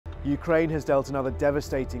Ukraine has dealt another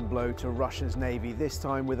devastating blow to Russia's navy, this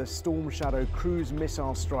time with a Storm Shadow cruise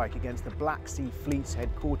missile strike against the Black Sea Fleet's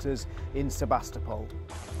headquarters in Sebastopol.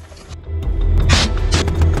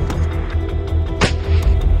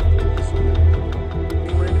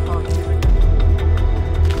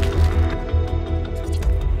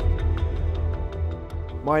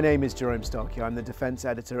 My name is Jerome Starkey. I'm the defence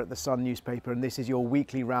editor at the Sun newspaper, and this is your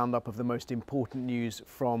weekly roundup of the most important news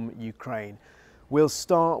from Ukraine. We'll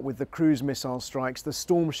start with the cruise missile strikes, the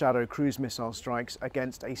Storm Shadow cruise missile strikes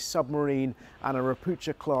against a submarine and a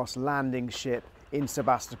Rapucha-class landing ship in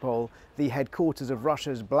Sebastopol, the headquarters of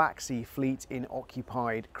Russia's Black Sea Fleet in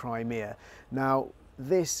occupied Crimea. Now,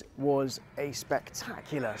 this was a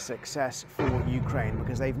spectacular success for Ukraine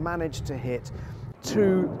because they've managed to hit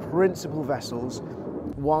two principal vessels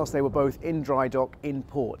whilst they were both in dry dock in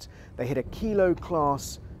port. They hit a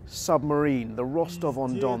Kilo-class submarine, the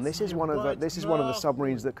Rostov-on-Don. This is one of the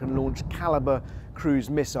submarines that can launch Caliber cruise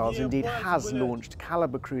missiles, indeed has launched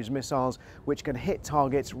Caliber cruise missiles, which can hit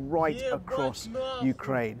targets right across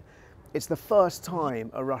Ukraine. It's the first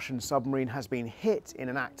time a Russian submarine has been hit in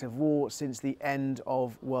an act of war since the end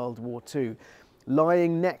of World War II.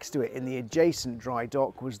 Lying next to it in the adjacent dry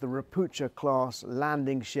dock was the Rapucha-class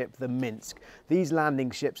landing ship, the Minsk. These landing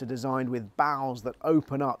ships are designed with bows that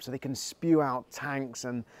open up so they can spew out tanks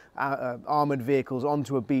and armoured vehicles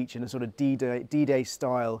onto a beach in a sort of D-Day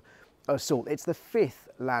style assault. It's the fifth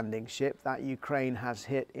landing ship that Ukraine has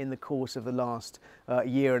hit in the course of the last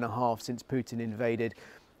year and a half since Putin invaded.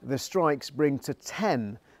 The strikes bring to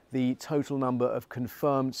 10 the total number of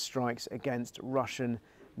confirmed strikes against Russian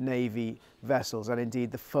Navy vessels, and indeed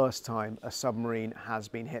the first time a submarine has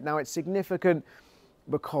been hit. Now, it's significant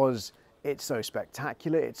because it's so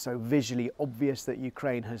spectacular, it's so visually obvious that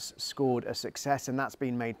Ukraine has scored a success, and that's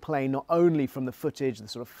been made plain not only from the footage, the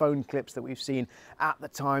sort of phone clips that we've seen at the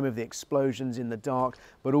time of the explosions in the dark,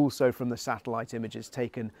 but also from the satellite images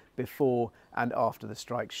taken before and after the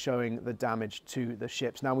strikes showing the damage to the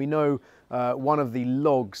ships. Now, we know one of the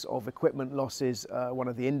logs of equipment losses, one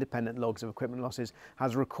of the independent logs of equipment losses,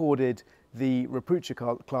 has recorded the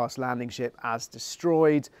Rapucha-class landing ship as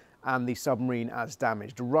destroyed and the submarine as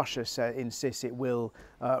damaged. Russia insists it will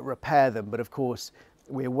repair them, but of course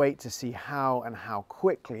we await to see how and how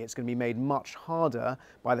quickly. It's going to be made much harder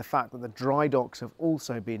by the fact that the dry docks have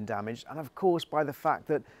also been damaged, and of course by the fact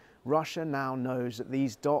that Russia now knows that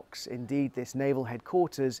these docks, indeed this naval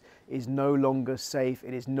headquarters, is no longer safe.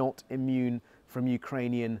 It is not immune from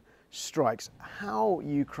Ukrainian strikes. How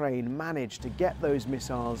Ukraine managed to get those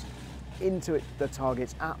missiles into the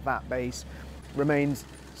targets at that base remains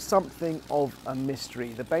something of a mystery.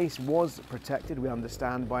 The base was protected, we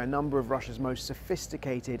understand, by a number of Russia's most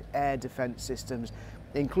sophisticated air defense systems,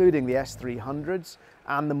 including the S-300s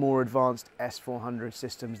and the more advanced S-400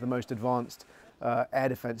 systems, the most advanced air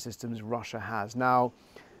defense systems Russia has. Now,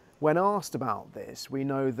 when asked about this, we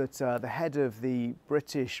know that the head of the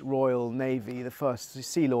British Royal Navy, the First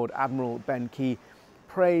Sea Lord Admiral Ben Key,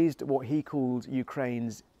 praised what he called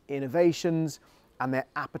Ukraine's innovations and their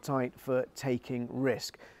appetite for taking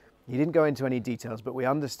risk. He didn't go into any details, but we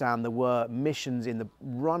understand there were missions in the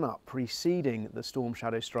run-up preceding the Storm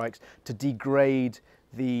Shadow strikes to degrade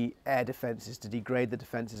the air defences, to degrade the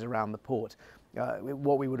defences around the port.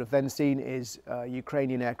 What we would have then seen is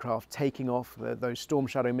Ukrainian aircraft taking off. Those Storm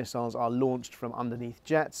Shadow missiles are launched from underneath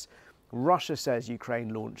jets. Russia says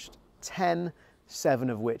Ukraine launched 10, 7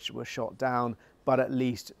 of which were shot down, but at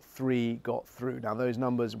least 3 got through. Now, those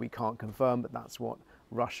numbers we can't confirm, but that's what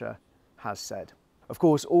Russia has said. Of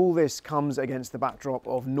course, all this comes against the backdrop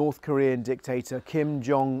of North Korean dictator Kim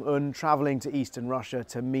Jong-Un travelling to eastern Russia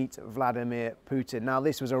to meet Vladimir Putin. Now,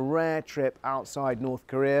 this was a rare trip outside North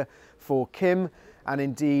Korea for Kim, and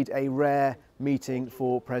indeed a rare meeting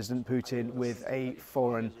for President Putin with a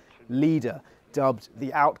foreign leader. Dubbed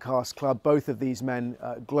the Outcast Club, both of these men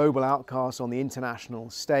global outcasts on the international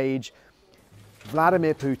stage.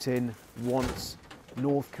 Vladimir Putin wants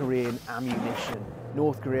North Korean ammunition.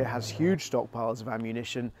 North Korea has huge stockpiles of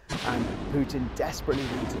ammunition, and Putin desperately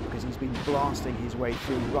needs it because he's been blasting his way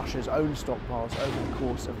through Russia's own stockpiles over the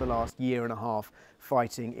course of the last year and a half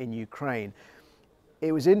fighting in Ukraine.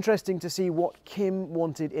 It was interesting to see what Kim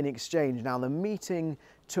wanted in exchange. Now, the meeting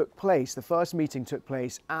took place, the first meeting took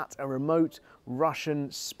place at a remote Russian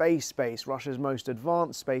space base, Russia's most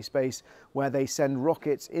advanced space base, where they send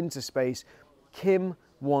rockets into space. Kim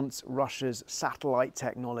wants Russia's satellite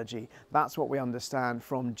technology. That's what we understand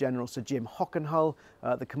from General Sir Jim Hockenhull,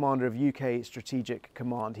 the commander of UK Strategic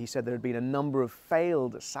Command. He said there had been a number of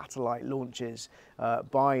failed satellite launches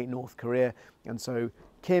by North Korea, and so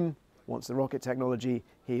Kim wants the rocket technology.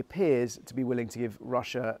 he appears to be willing to give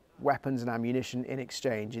Russia weapons and ammunition in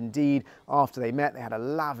exchange. Indeed, after they met, they had a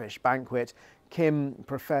lavish banquet. Kim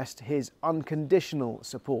professed his unconditional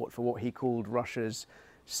support for what he called Russia's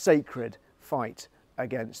sacred fight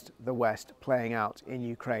against the West playing out in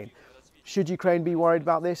Ukraine. Should Ukraine be worried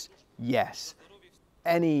about this? Yes.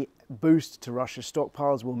 Any boost to Russia's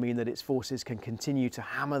stockpiles will mean that its forces can continue to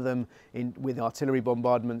hammer them with artillery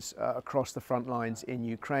bombardments across the front lines in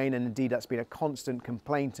Ukraine. And indeed, that's been a constant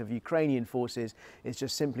complaint of Ukrainian forces. It's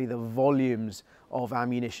just simply the volumes of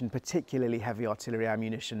ammunition, particularly heavy artillery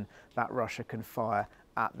ammunition, that Russia can fire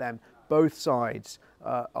at them. Both sides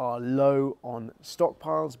are low on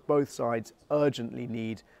stockpiles. Both sides urgently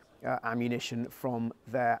need ammunition from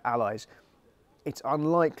their allies. It's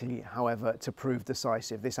unlikely, however, to prove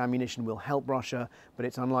decisive. This ammunition will help Russia, but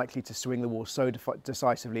it's unlikely to swing the war so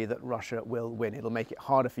decisively that Russia will win. It'll make it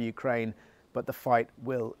harder for Ukraine, but the fight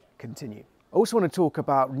will continue. I also want to talk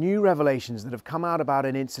about new revelations that have come out about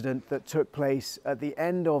an incident that took place at the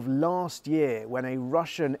end of last year when a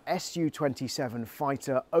Russian Su-27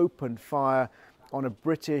 fighter opened fire on a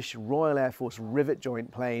British Royal Air Force rivet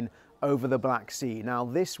joint plane over the Black Sea. Now,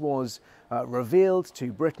 this was revealed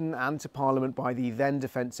to Britain and to Parliament by the then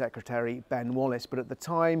Defence Secretary Ben Wallace, but at the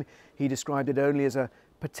time he described it only as a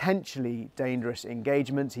potentially dangerous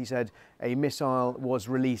engagement. He said a missile was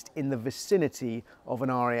released in the vicinity of an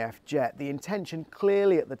RAF jet. The intention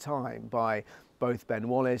clearly at the time by both Ben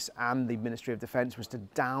Wallace and the Ministry of Defence was to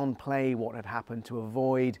downplay what had happened to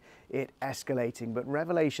avoid it escalating. But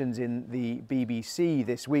revelations in the BBC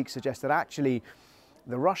this week suggest that actually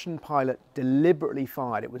the Russian pilot deliberately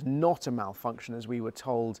fired. It was not a malfunction, as we were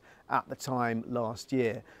told at the time last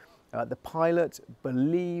year. The pilot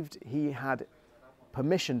believed he had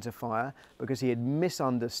permission to fire because he had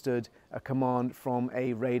misunderstood a command from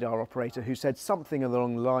a radar operator who said something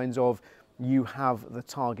along the lines of, "You have the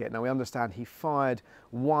target." Now, we understand he fired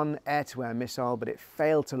one air-to-air missile, but it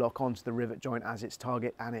failed to lock onto the rivet joint as its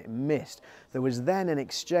target and it missed. There was then an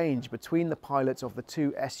exchange between the pilots of the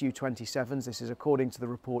two Su-27s, this is according to the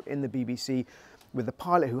report in the BBC, with the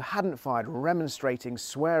pilot who hadn't fired remonstrating,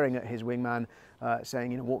 swearing at his wingman,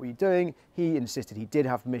 saying, "What were you doing?" He insisted he did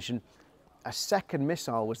have permission. A second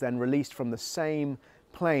missile was then released from the same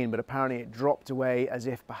plane, but apparently it dropped away as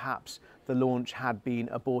if perhaps the launch had been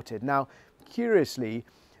aborted. Now, curiously,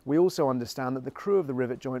 we also understand that the crew of the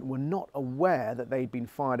rivet joint were not aware that they'd been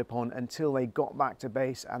fired upon until they got back to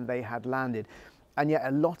base and they had landed. And yet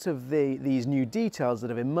a lot of these new details that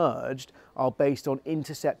have emerged are based on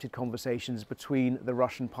intercepted conversations between the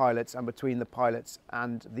Russian pilots and between the pilots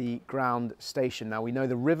and the ground station. Now, we know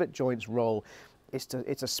the rivet joint's role is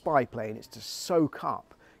it's a spy plane. It's to soak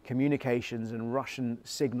up communications and Russian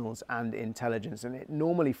signals and intelligence, and it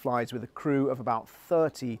normally flies with a crew of about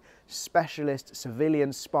 30 specialist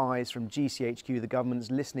civilian spies from GCHQ, the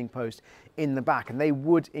government's listening post, in the back, and they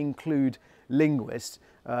would include linguists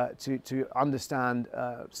to understand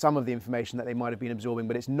some of the information that they might have been absorbing,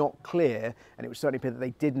 but it's not clear, and it would certainly appear that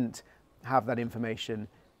they didn't have that information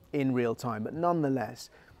in real time. But nonetheless,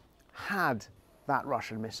 had that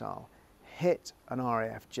Russian missile hit an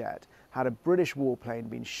RAF jet, had a British warplane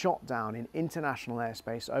been shot down in international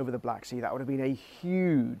airspace over the Black Sea, that would have been a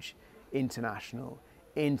huge international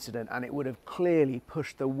incident, and it would have clearly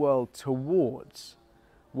pushed the world towards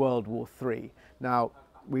World War III. Now,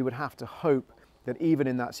 we would have to hope that even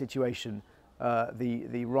in that situation,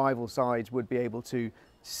 the rival sides would be able to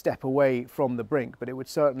step away from the brink, but it would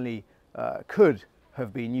certainly could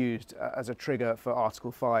have been used as a trigger for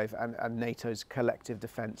Article 5 and NATO's collective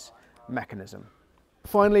defence mechanism.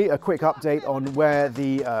 Finally, a quick update on where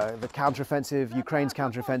the counteroffensive, Ukraine's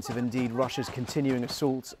counteroffensive, indeed Russia's continuing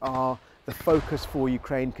assaults are. The focus for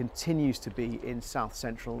Ukraine continues to be in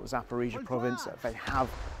south-central Zaporizhia province. They have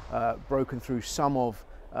broken through some of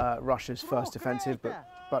Russia's first offensive,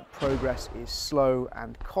 but progress is slow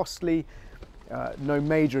and costly. No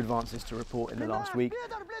major advances to report in the last week.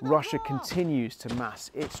 Russia continues to mass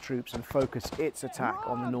its troops and focus its attack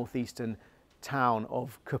on the northeastern town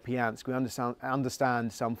of Kupiansk. We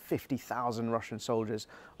understand some 50,000 Russian soldiers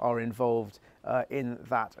are involved in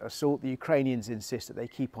that assault. The Ukrainians insist that they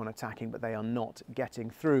keep on attacking, but they are not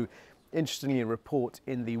getting through. Interestingly, a report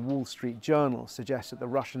in the Wall Street Journal suggests that the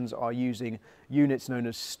Russians are using units known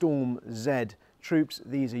as Storm Z troops.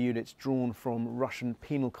 These are units drawn from Russian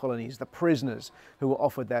penal colonies, the prisoners who were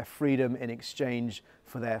offered their freedom in exchange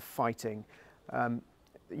for their fighting.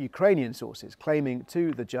 Ukrainian sources claiming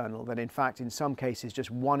to the Journal that in fact in some cases just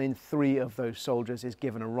 1 in 3 of those soldiers is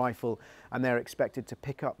given a rifle, and they're expected to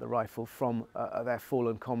pick up the rifle from their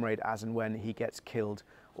fallen comrade as and when he gets killed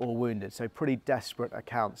or wounded. So pretty desperate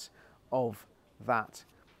accounts of that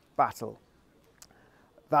battle.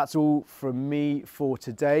 That's all from me for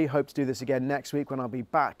today. Hope to do this again next week when I'll be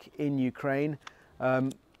back in Ukraine.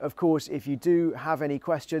 Of course, if you do have any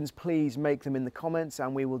questions, please make them in the comments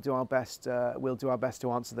and we will do our best. We'll do our best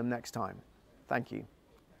to answer them next time. Thank you.